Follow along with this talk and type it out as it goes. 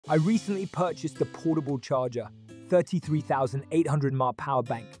I recently purchased the portable charger, 33,800 mAh power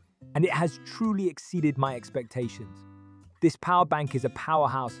bank, and it has truly exceeded my expectations. This power bank is a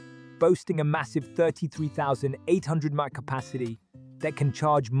powerhouse, boasting a massive 33,800 mAh capacity that can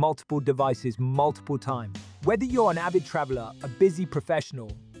charge multiple devices multiple times. Whether you're an avid traveler, a busy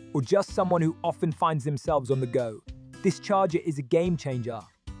professional, or just someone who often finds themselves on the go, this charger is a game changer.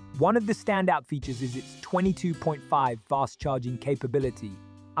 One of the standout features is its 22.5 fast charging capability.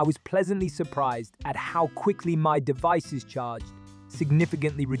 I was pleasantly surprised at how quickly my device is charged,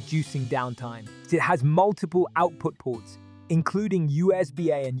 significantly reducing downtime. It has multiple output ports, including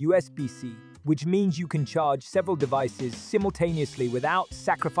USB-A and USB-C, which means you can charge several devices simultaneously without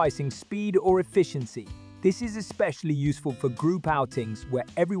sacrificing speed or efficiency. This is especially useful for group outings where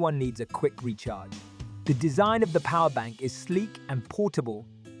everyone needs a quick recharge. The design of the power bank is sleek and portable,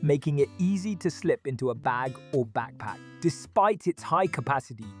 making it easy to slip into a bag or backpack. Despite its high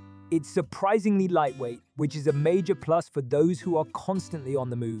capacity, it's surprisingly lightweight, which is a major plus for those who are constantly on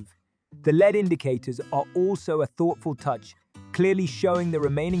the move. The LED indicators are also a thoughtful touch, clearly showing the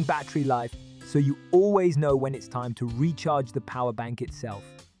remaining battery life, so you always know when it's time to recharge the power bank itself.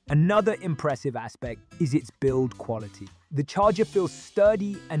 Another impressive aspect is its build quality. The charger feels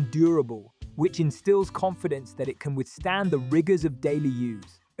sturdy and durable, which instills confidence that it can withstand the rigors of daily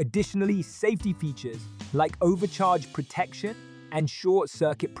use. Additionally, safety features like overcharge protection and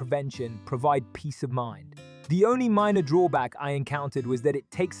short-circuit prevention provide peace of mind. The only minor drawback I encountered was that it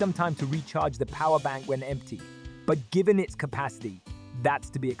takes some time to recharge the power bank when empty, but given its capacity,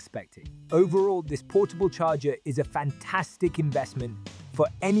 that's to be expected. Overall, this portable charger is a fantastic investment for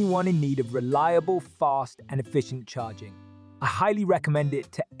anyone in need of reliable, fast, and efficient charging. I highly recommend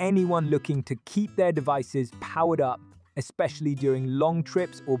it to anyone looking to keep their devices powered up, especially during long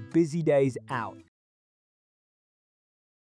trips or busy days out.